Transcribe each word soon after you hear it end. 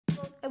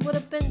it would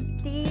have been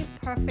the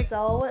perfect.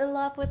 So in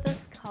love with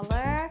this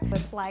color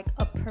with like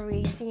a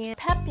Parisian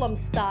peplum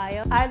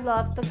style. I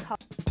love the color.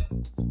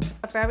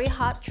 A very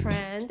hot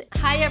trend.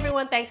 Hi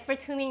everyone, thanks for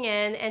tuning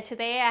in, and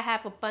today I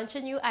have a bunch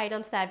of new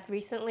items that I've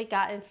recently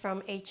gotten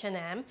from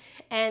H&M,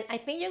 and I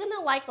think you're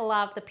gonna like a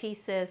lot of the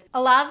pieces.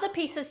 A lot of the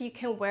pieces you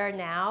can wear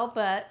now,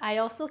 but I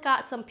also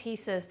got some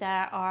pieces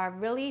that are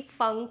really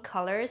fun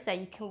colors that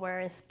you can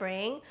wear in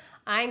spring.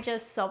 I'm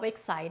just so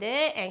excited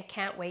and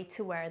can't wait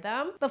to wear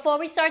them. Before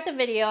we start the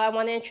video, I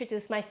want to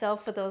introduce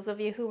myself for those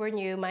of you who are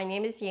new. My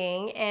name is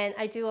Ying and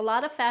I do a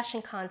lot of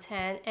fashion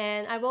content,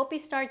 and I will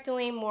start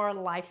doing more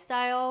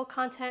lifestyle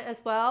content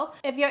as well.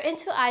 If you're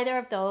into either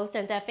of those,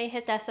 then definitely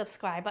hit that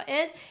subscribe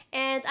button,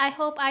 and I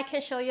hope I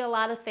can show you a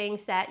lot of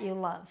things that you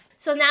love.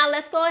 So now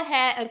let's go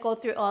ahead and go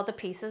through all the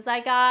pieces I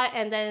got,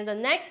 and then in the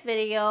next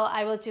video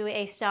I will do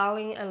a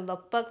styling and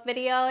lookbook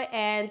video.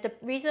 And the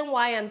reason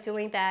why I'm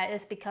doing that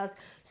is because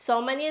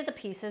so many of the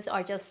pieces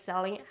are just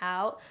selling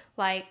out.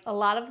 Like a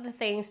lot of the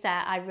things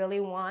that I really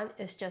want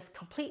is just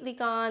completely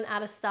gone,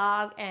 out of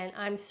stock, and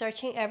I'm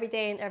searching every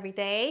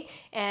day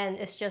and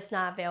it's just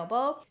not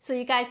available. So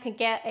you guys can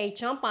get a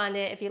jump on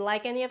it if you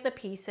like any of the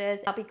pieces.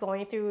 I'll be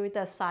going through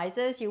the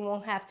sizes. You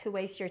won't have to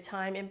waste your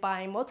time in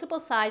buying multiple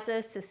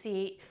sizes to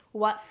see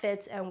what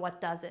fits and what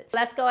doesn't.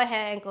 Let's go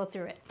ahead and go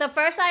through it. The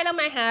first item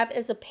I have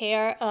is a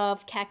pair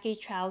of khaki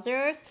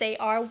trousers. They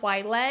are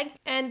wide leg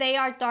and they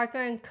are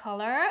darker in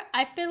color.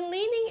 I've been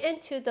leaning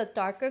into the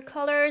darker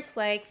colors,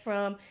 like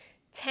from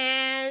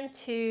tan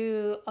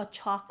to a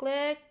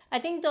chocolate. I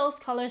think those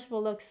colors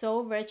will look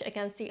so rich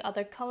against the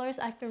other colors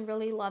I've been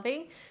really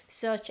loving,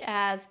 such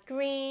as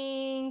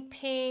green,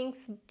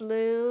 pinks,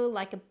 blue,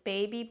 like a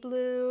baby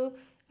blue.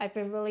 I've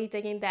been really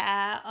digging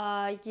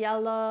that.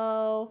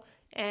 Yellow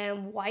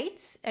and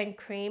whites and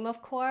cream,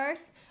 of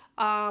course.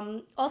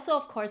 Also,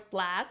 of course,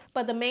 black,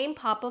 but the main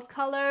pop of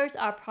colors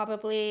are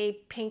probably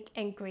pink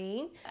and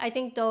green. I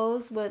think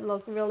those would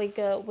look really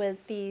good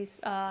with these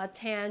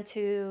tan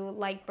to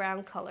light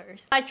brown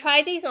colors. I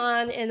tried these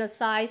on in a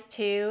size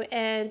 2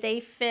 and they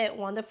fit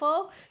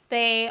wonderful.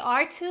 They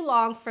are too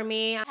long for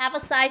me. I have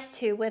a size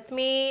 2 with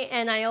me,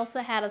 and I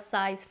also had a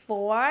size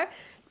 4.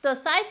 The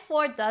size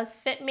 4 does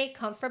fit me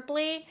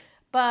comfortably,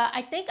 but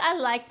I think I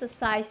like the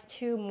size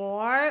 2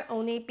 more,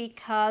 only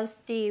because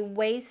the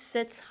waist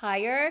sits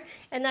higher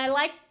and I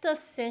like the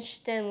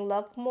cinched in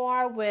look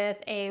more with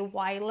a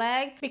wide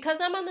leg. Because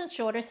I'm on the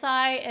shorter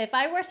side, if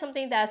I wear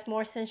something that's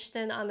more cinched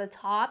in on the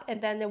top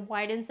and then it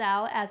widens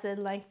out as it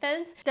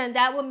lengthens, then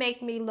that would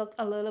make me look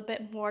a little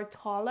bit more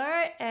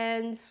taller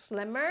and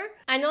slimmer.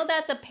 I know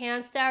that the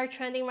pants that are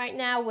trending right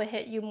now will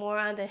hit you more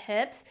on the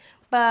hips,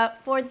 but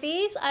for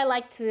these, I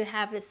like to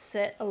have it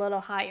sit a little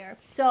higher.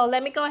 So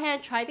let me go ahead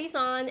and try these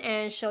on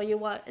and show you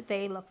what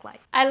they look like.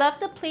 I love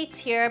the pleats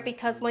here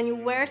because when you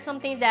wear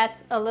something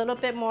that's a little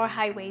bit more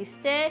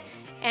high-waisted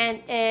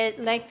and it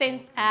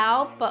lengthens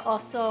out, but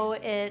also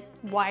it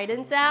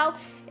widens out,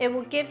 it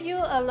will give you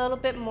a little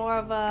bit more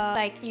of a,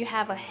 like you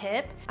have a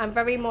hip. I'm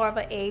very more of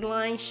an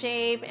A-line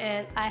shape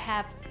and I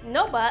have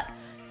no butt.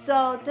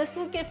 So this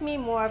will give me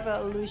more of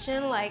an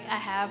illusion like I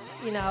have,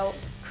 you know,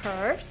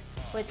 curves,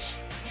 which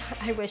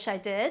I wish I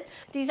did.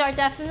 These are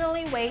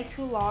definitely way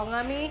too long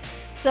on me,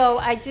 so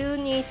I do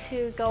need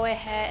to go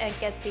ahead and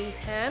get these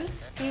hemmed.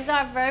 These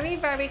are very,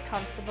 very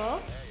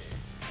comfortable.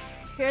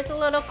 Here's a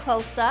little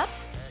close-up.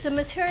 The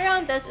material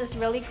on this is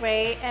really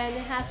great, and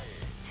it has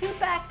 2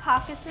 back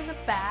pockets in the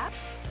back.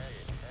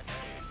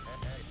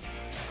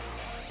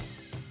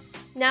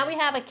 Now we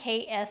have a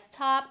KS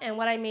top, and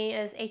what I mean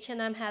is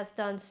H&M has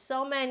done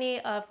so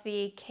many of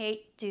the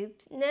Kate dupe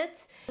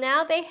knits.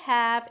 Now they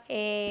have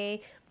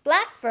a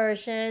black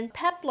version,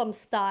 peplum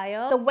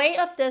style. The weight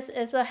of this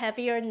is a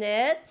heavier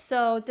knit,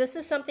 so this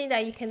is something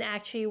that you can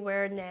actually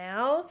wear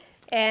now.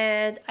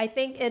 And I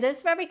think it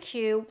is very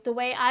cute. The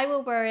way I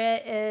will wear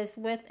it is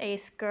with a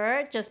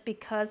skirt, just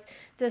because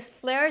this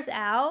flares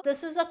out.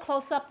 This is a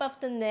close-up of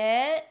the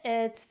knit.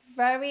 It's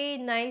very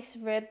nice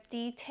rib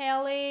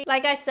detailing.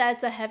 Like I said,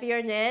 it's a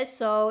heavier knit,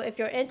 so if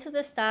you're into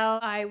this style,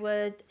 I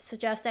would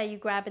suggest that you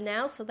grab it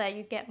now so that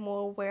you get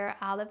more wear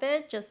out of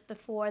it just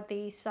before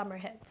the summer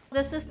hits.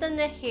 This is the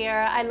knit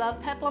here. I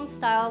love peplum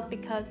styles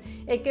because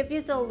it gives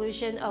you the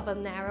illusion of a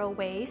narrow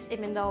waist,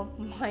 even though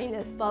mine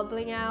is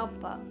bubbling out,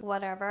 but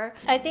whatever.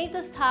 I think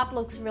this top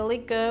looks really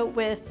good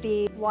with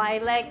the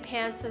wide leg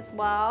pants as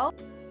well.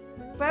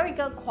 Very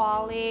good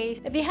quality.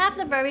 If you have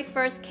the very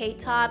first Kate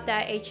top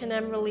that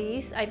H&M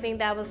released, I think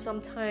that was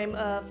sometime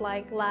of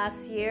like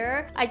last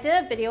year. I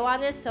did a video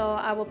on it, so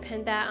I will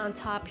pin that on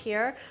top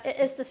here. It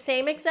is the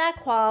same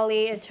exact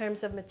quality in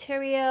terms of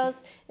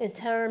materials, in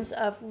terms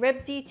of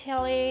rib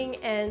detailing,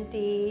 and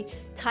the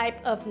type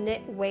of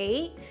knit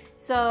weight.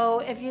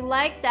 So if you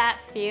like that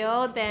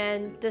feel,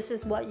 then this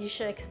is what you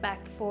should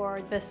expect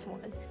for this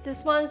one.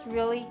 This one's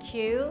really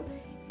cute,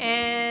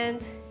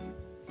 and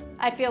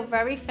I feel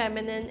very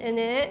feminine in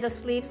it. The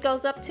sleeves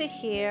goes up to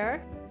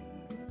here.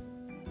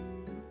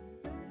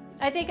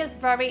 I think it's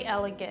very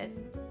elegant.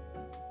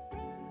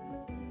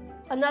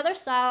 Another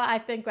style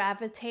I've been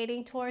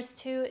gravitating towards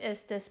too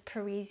is this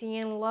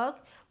Parisian look,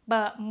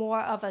 but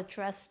more of a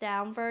dress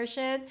down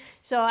version.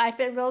 So I've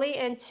been really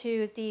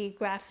into the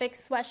graphic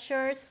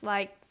sweatshirts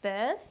like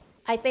this.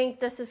 I think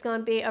this is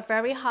going to be a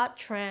very hot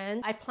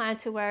trend. I plan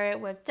to wear it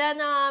with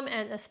denim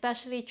and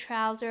especially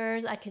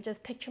trousers. I can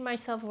just picture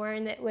myself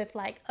wearing it with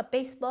like a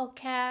baseball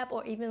cap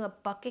or even a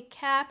bucket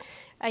cap.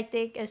 I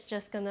think it's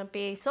just going to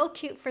be so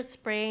cute for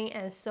spring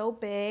and so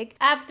big.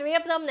 I have 3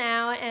 of them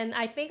now, and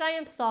I think I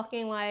am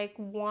stocking like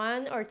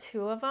 1 or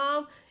 2 of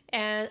them.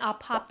 And I'll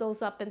pop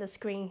those up in the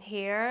screen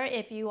here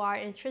if you are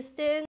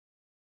interested.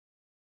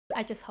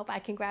 I just hope I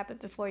can grab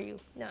it before you.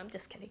 No, I'm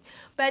just kidding.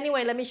 But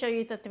anyway, let me show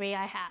you the 3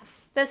 I have.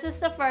 This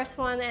is the first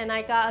one, and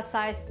I got a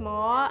size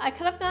small. I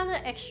could have gotten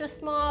an extra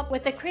small.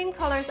 With the cream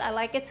colors, I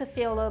like it to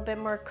feel a little bit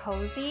more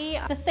cozy.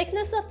 The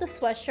thickness of the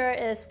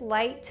sweatshirt is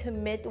light to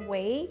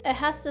mid-weight. It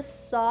has this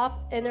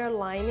soft inner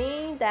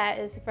lining that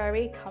is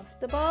very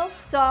comfortable.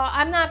 So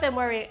I'm not even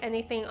wearing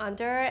anything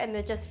under, and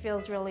it just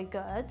feels really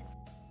good.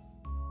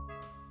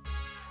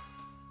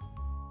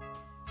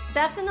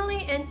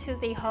 Definitely into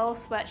the whole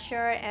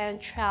sweatshirt and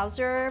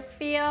trouser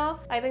feel.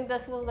 I think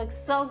this will look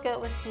so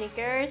good with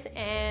sneakers,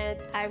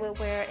 and I will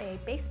wear a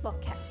baseball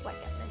cap like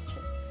I mentioned.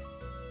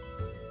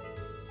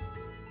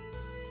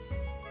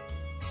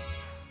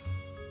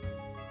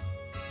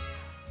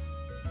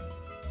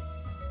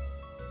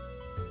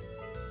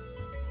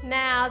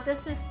 Now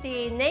this is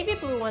the navy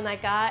blue one I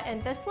got,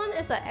 and this one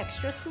is an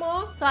extra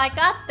small. So I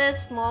got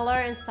this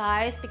smaller in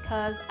size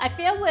because I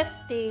feel with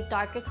the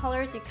darker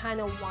colors you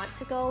kind of want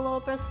to go a little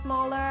bit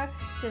smaller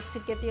just to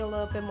give you a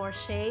little bit more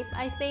shape,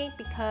 I think,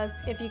 because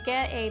if you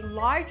get a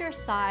larger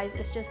size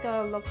it's just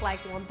gonna look like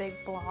one big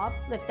blob,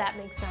 if that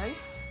makes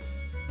sense.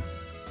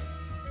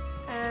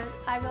 And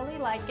I really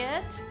like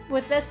it.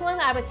 With this one,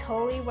 I would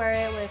totally wear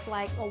it with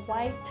like a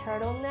white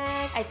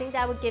turtleneck. I think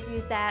that would give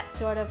you that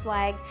sort of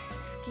like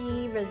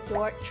ski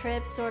resort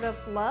trip sort of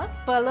look,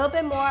 but a little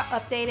bit more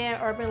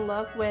updated urban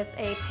look with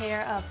a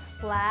pair of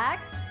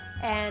slacks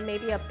and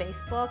maybe a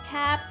baseball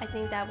cap. I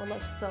think that would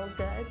look so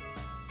good.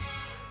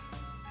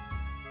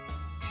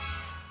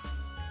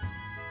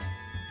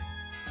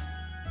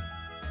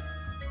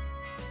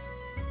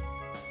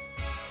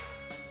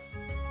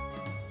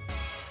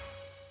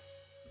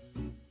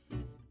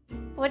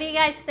 What do you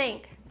guys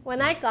think? When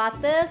I got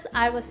this,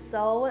 I was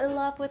so in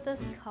love with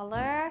this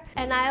color.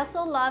 And I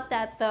also love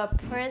that the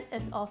print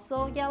is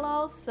also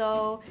yellow,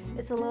 so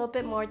it's a little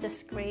bit more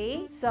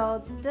discreet.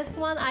 So this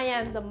one I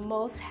am the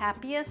most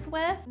happiest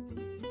with.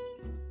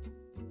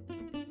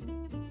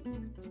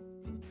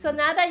 So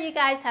now that you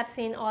guys have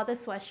seen all the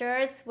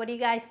sweatshirts, what do you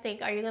guys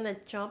think? Are you gonna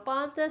jump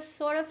on this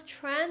sort of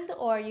trend,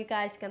 or are you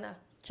guys gonna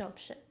jump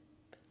ship?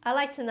 I'd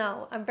like to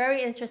know. I'm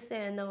very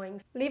interested in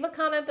knowing. Leave a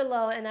comment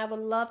below and I would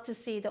love to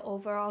see the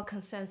overall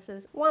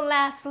consensus. One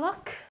last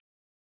look.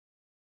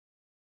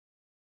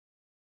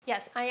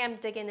 Yes, I am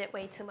digging it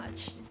way too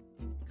much.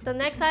 The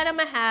next item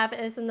I have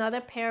is another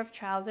pair of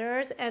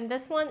trousers, and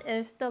this one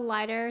is the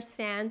lighter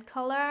sand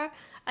color.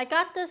 I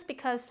got this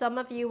because some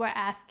of you were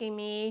asking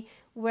me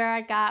where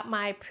I got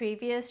my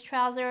previous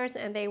trousers,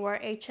 and they were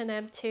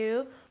H&M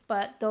too,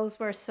 but those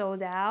were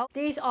sold out.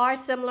 These are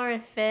similar in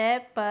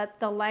fit, but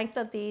the length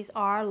of these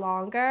are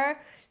longer,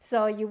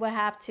 so you will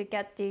have to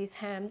get these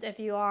hemmed if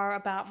you are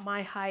about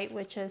my height,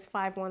 which is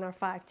 5'1" or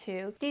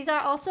 5'2". These are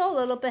also a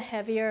little bit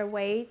heavier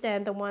weight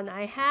than the one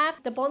I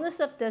have. The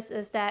bonus of this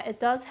is that it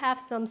does have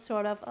some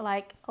sort of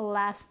like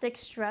elastic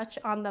stretch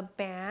on the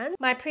band.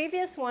 My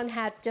previous one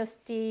had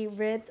just the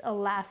ribbed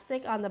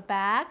elastic on the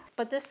back,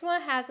 but this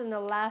one has an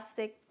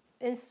elastic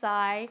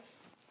inside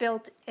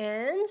built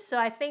in, so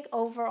I think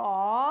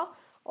overall,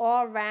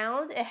 all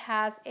around, it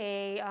has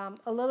a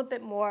little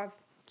bit more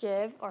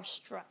give or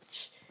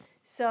stretch.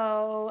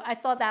 So I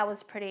thought that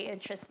was pretty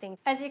interesting.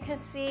 As you can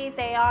see,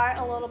 they are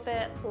a little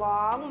bit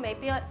long,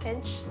 maybe an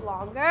inch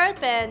longer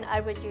than I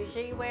would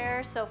usually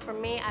wear. So for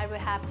me, I would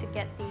have to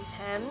get these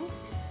hemmed,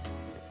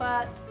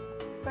 but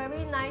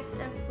very nice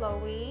and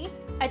flowy.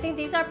 I think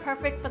these are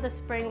perfect for the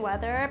spring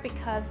weather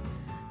because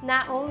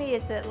not only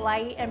is it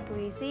light and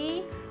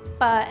breezy,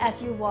 but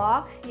as you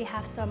walk, you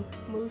have some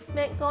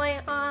movement going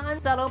on.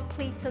 Subtle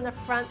pleats in the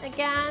front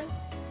again.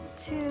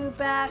 2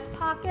 back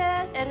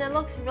pocket, and it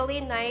looks really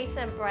nice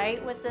and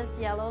bright with this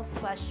yellow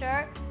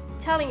sweatshirt.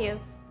 Telling you,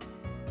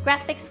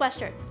 graphic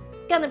sweatshirts,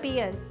 gonna be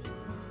in.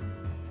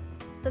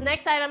 The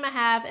next item I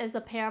have is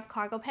a pair of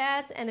cargo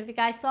pants, and if you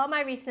guys saw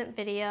my recent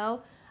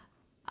video,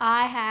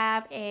 I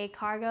have a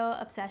cargo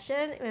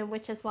obsession,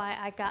 which is why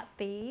I got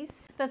these.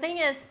 The thing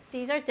is,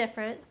 these are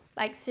different,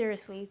 like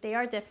seriously, they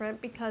are different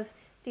because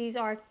these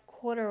are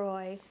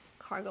corduroy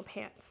cargo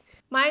pants.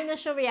 My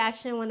initial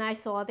reaction when I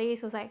saw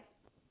these was like,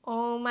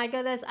 oh my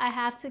goodness, I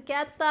have to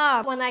get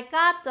them. When I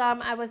got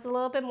them, I was a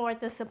little bit more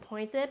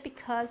disappointed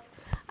because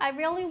I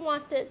really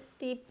wanted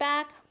the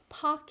back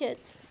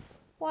pockets.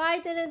 Why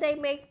didn't they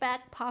make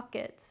back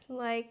pockets?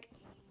 Like,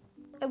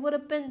 it would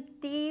have been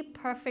the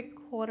perfect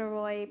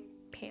corduroy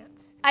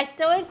pants. I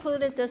still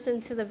included this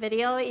into the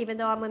video even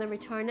though I'm going to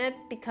return it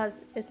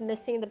because it's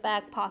missing the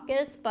back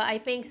pockets, but I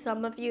think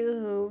some of you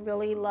who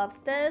really love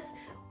this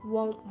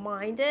won't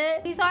mind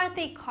it. These are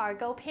the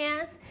cargo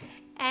pants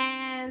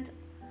and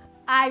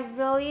I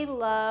really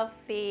love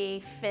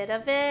the fit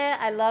of it.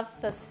 I love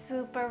the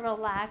super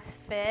relaxed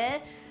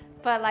fit.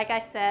 But like I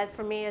said,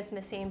 for me, it's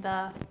missing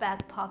the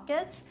back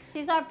pockets.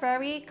 These are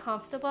very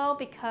comfortable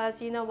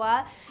because you know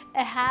what?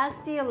 It has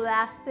the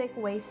elastic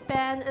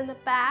waistband in the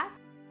back.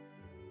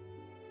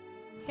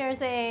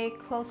 Here's a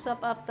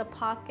close-up of the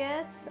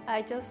pockets.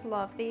 I just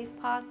love these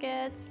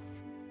pockets.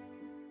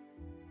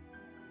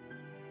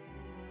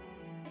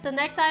 The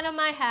next item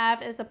I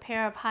have is a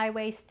pair of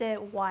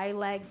high-waisted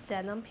wide-leg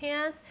denim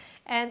pants,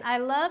 and I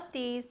love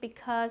these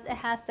because it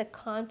has the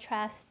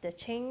contrast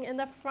stitching in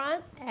the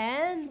front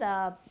and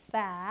the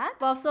back.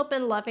 I've also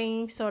been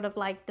loving sort of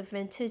like the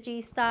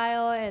vintagey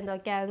style, and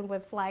again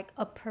with like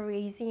a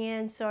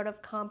Parisian sort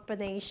of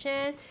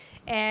combination,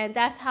 and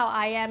that's how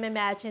I am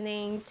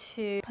imagining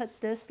to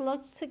put this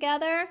look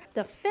together.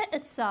 The fit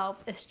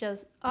itself is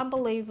just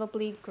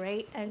unbelievably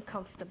great and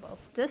comfortable.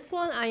 This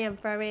one I am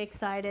very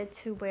excited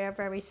to wear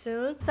very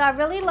soon. So I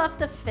really love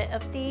the fit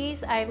of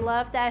these. I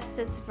love that it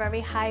sits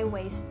very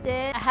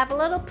high-waisted. I have a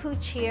little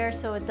pooch here,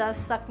 so it does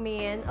suck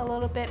me in a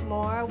little bit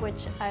more,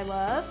 which I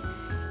love.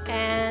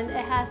 And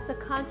it has the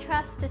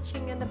contrast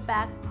stitching in the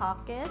back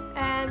pocket,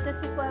 and this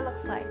is what it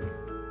looks like.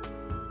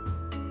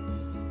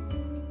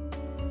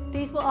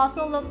 These will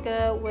also look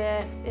good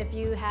with if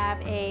you have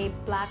a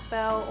black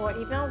belt or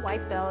even a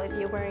white belt if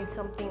you're wearing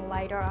something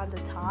lighter on the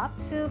top.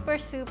 Super,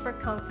 super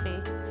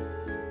comfy.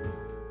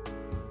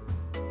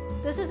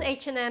 This is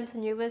H&M's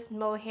newest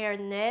mohair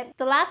knit.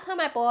 The last time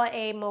I bought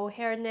a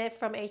mohair knit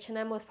from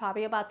H&M was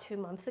probably about 2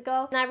 months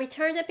ago, and I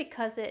returned it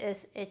because it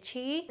is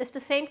itchy. It's the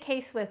same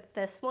case with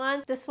this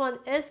one. This one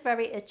is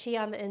very itchy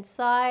on the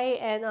inside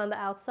and on the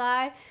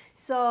outside,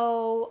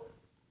 so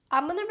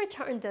I'm gonna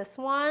return this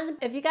one.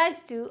 If you guys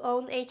do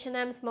own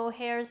H&M's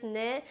mohair's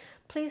knit,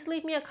 please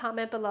leave me a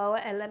comment below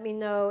and let me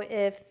know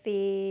if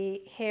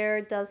the hair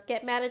does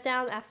get matted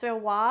down after a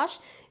wash,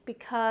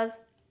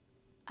 because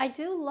I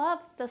do love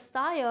the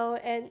style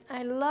and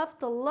I love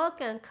the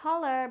look and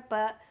color,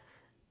 but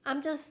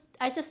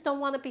I just don't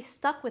want to be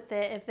stuck with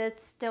it if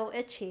it's still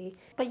itchy.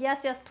 But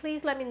yes,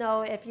 please let me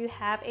know if you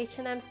have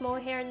H&M's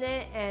mohair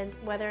knit and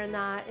whether or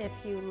not if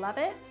you love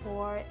it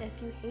or if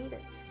you hate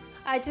it.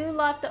 I do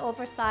love the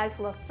oversized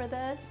look for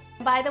this.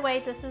 By the way,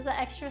 this is an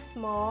extra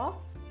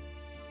small.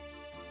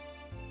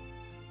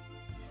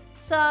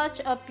 Such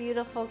a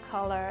beautiful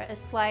color.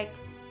 It's like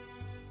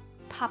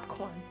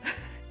popcorn.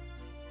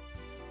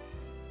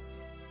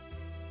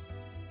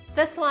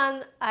 This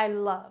one I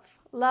love.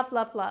 Love,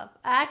 love, love.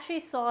 I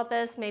actually saw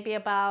this maybe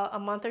about a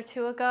month or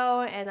 2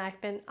 ago, and I've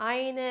been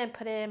eyeing it and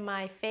put it in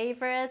my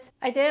favorites.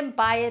 I didn't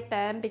buy it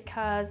then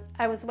because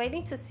I was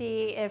waiting to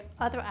see if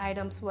other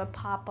items would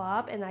pop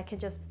up and I could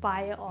just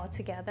buy it all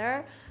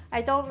together.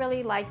 I don't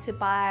really like to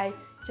buy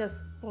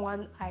just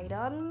one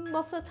item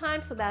most of the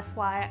time, so that's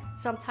why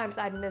sometimes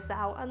I miss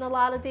out on a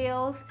lot of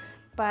deals.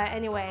 But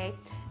anyway,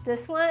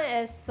 this one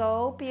is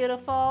so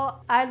beautiful.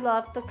 I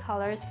love the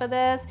colors for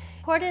this.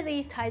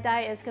 Reportedly,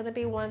 tie-dye is going to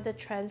be one of the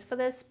trends for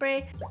this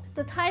spring.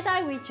 The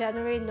tie-dye we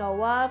generally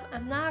know of,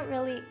 I'm not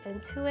really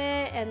into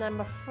it, and I'm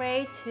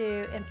afraid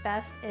to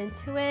invest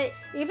into it.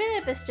 Even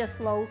if it's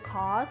just low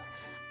cost,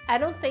 I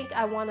don't think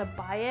I want to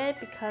buy it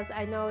because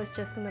I know it's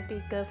just going to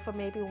be good for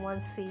maybe one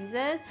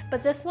season.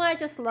 But this one, I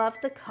just love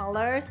the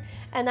colors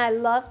and I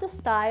love the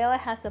style.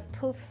 It has a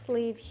poof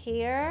sleeve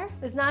here.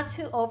 It's not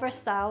too over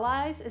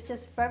stylized. It's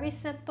just very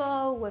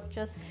simple with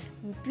just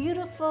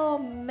beautiful,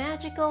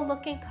 magical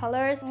looking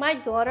colors. My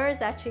daughter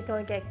is actually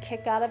going to get a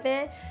kick out of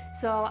it.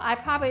 So I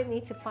probably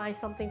need to find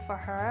something for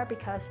her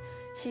because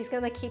she's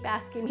gonna keep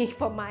asking me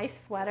for my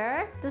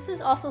sweater. This is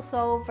also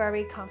so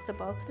very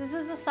comfortable. This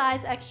is a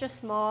size extra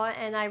small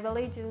and I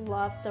really do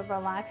love the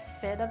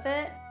relaxed fit of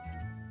it.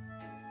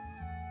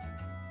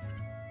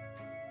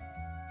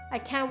 I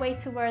can't wait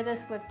to wear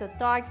this with the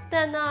dark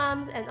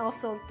denims and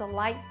also the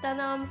light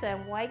denims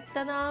and white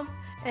denims.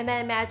 And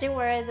then imagine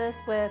wearing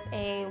this with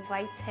a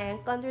white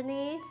tank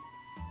underneath.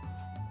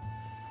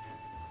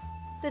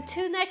 The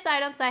two next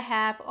items I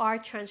have are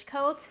trench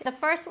coats. The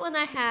first one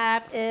I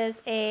have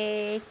is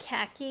a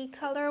khaki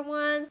color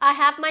one. I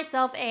have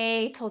myself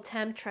a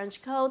totem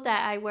trench coat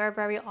that I wear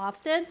very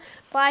often,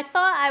 but I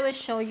thought I would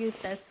show you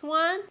this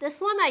one. This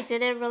one I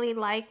didn't really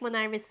like when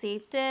I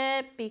received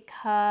it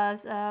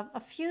because of a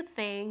few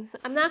things.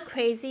 I'm not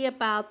crazy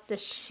about the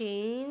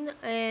sheen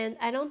and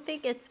I don't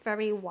think it's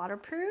very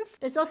waterproof.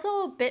 It's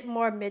also a bit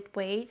more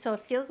mid-weight, so it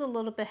feels a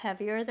little bit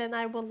heavier than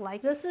I would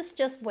like. This is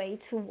just way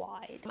too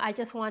wide. I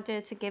just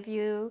wanted to give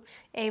you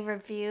a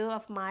review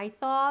of my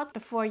thoughts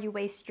before you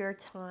waste your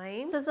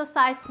time. This is a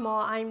size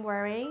small I'm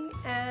wearing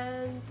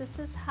and this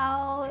is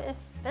how it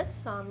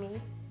fits on me.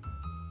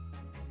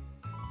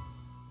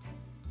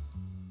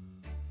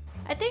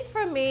 I think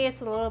for me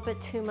it's a little bit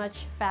too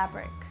much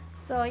fabric.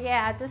 So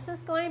yeah, this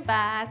is going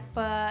back,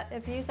 but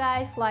if you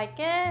guys like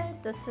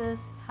it, this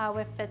is how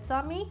it fits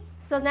on me.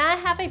 So now I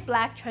have a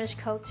black trench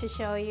coat to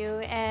show you,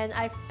 and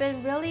I've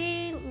been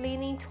really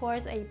leaning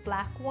towards a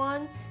black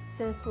one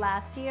since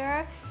last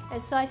year.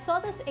 And so I saw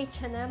this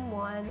H&M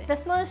one.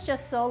 This one is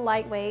just so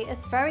lightweight.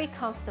 It's very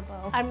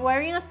comfortable. I'm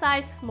wearing a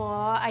size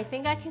small. I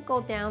think I can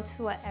go down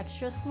to an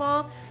extra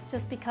small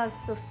just because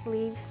the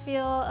sleeves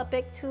feel a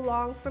bit too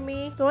long for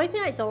me. The only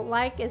thing I don't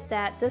like is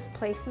that this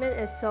placement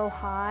is so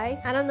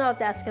high. I don't know if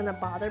that's gonna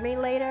bother me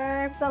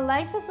later. The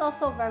length is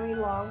also very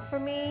long for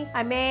me.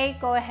 I may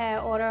go ahead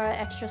and order an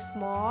extra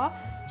small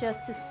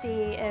just to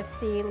see if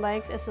the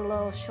length is a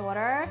little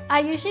shorter. I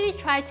usually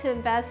try to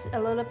invest a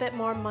little bit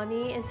more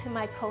money into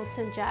my coats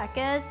and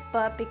jackets,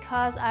 but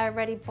because I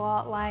already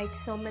bought like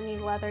so many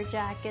leather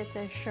jackets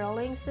and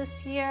shearlings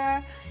this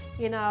year,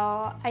 you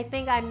know, I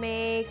think I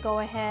may go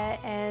ahead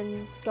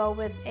and go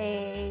with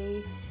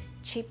a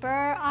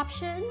cheaper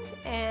option,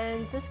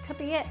 and this could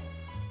be it.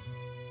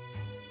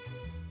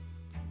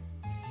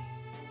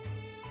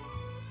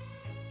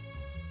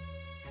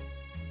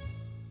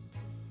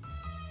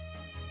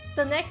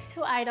 The next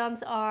two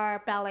items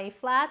are ballet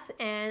flats,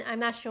 and I'm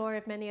not sure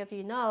if many of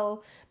you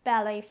know,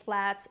 ballet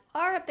flats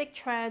are a big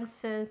trend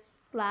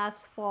since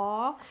last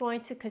fall.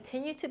 Going to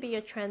continue to be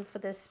a trend for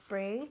this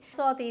spring. I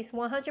saw these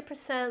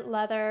 100%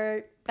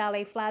 leather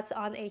ballet flats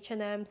on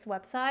H&M's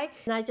website,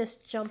 and I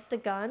just jumped the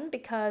gun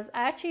because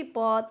I actually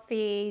bought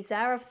the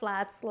Zara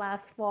flats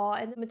last fall,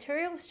 and the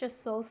material was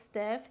just so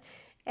stiff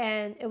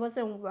and it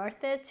wasn't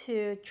worth it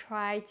to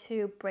try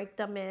to break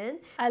them in.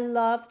 I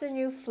love the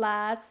new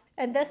flats,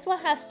 and this one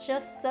has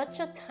just such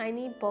a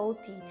tiny bow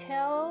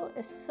detail.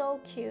 It's so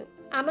cute.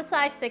 I'm a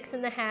size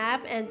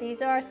 6.5 and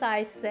these are a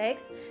size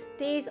 6.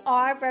 These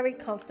are very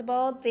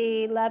comfortable.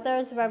 The leather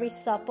is very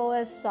supple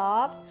and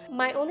soft.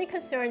 My only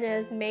concern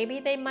is maybe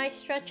they might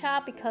stretch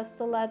out because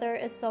the leather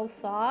is so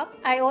soft.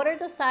 I ordered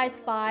the size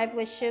 5,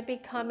 which should be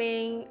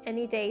coming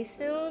any day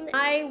soon.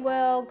 I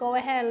will go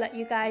ahead and let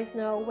you guys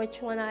know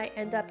which one I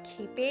end up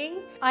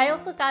keeping. I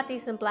also got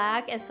these in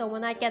black, and so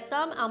when I get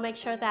them, I'll make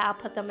sure that I'll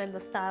put them in the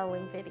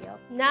styling video.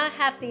 Now I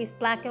have these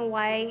black and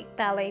white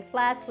ballet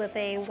flats with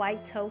a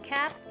white toe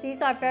cap.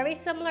 These are very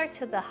similar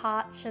to the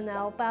hot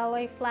Chanel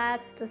ballet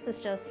flats. This is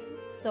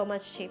just so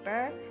much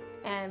cheaper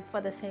and for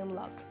the same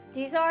look.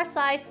 These are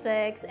size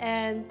 6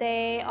 and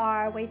they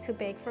are way too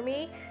big for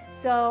me,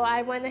 so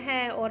I went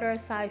ahead and ordered a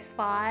size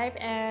 5,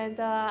 and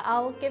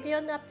I'll give you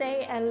an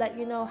update and let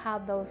you know how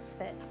those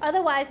fit.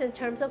 Otherwise, in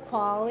terms of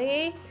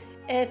quality,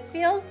 it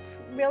feels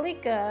really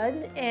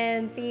good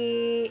and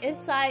the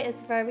inside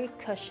is very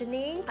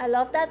cushiony. I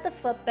love that the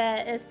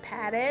footbed is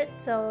padded,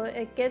 so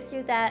it gives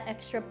you that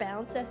extra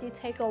bounce as you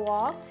take a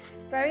walk.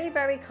 Very,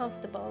 very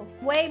comfortable.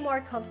 Way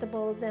more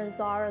comfortable than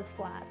Zara's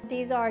flats.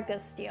 These are a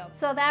good steal.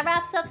 So that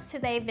wraps up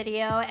today's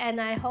video, and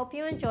I hope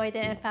you enjoyed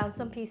it and found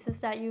some pieces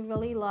that you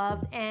really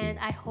loved, and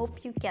I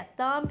hope you get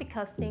them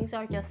because things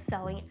are just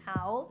selling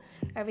out.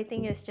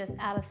 Everything is just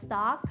out of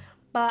stock.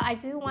 But I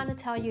do want to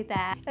tell you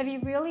that if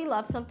you really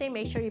love something,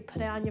 make sure you put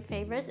it on your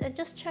favorites and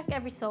just check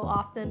every so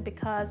often,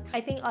 because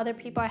I think other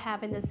people are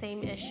having the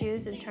same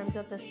issues in terms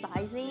of the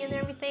sizing and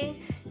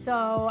everything.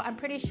 So I'm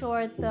pretty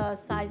sure the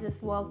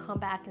sizes will come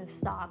back in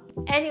stock.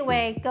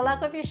 Anyway, good luck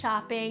with your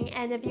shopping,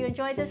 and if you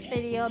enjoyed this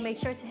video, make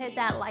sure to hit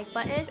that like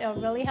button. It'll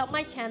really help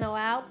my channel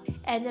out.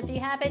 And if you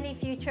have any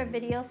future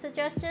video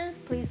suggestions,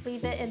 please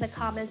leave it in the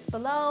comments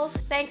below.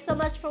 Thanks so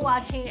much for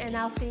watching, and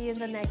I'll see you in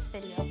the next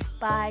video.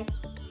 Bye.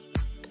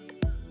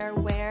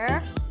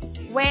 Where?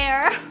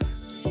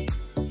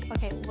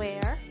 Okay,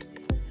 where?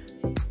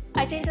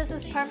 I think this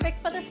is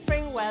perfect for the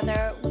spring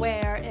weather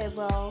where it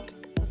will...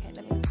 Okay,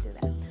 let me not do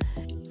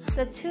that.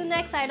 The two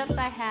next items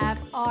I have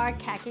are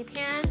khaki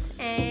pants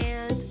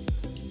and...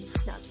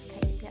 No,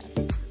 khaki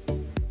pants.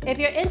 If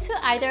you're into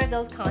either of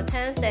those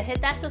contents, then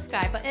hit that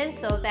subscribe button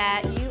so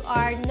that you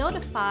are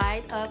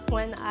notified of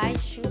when I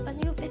shoot a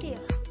new video.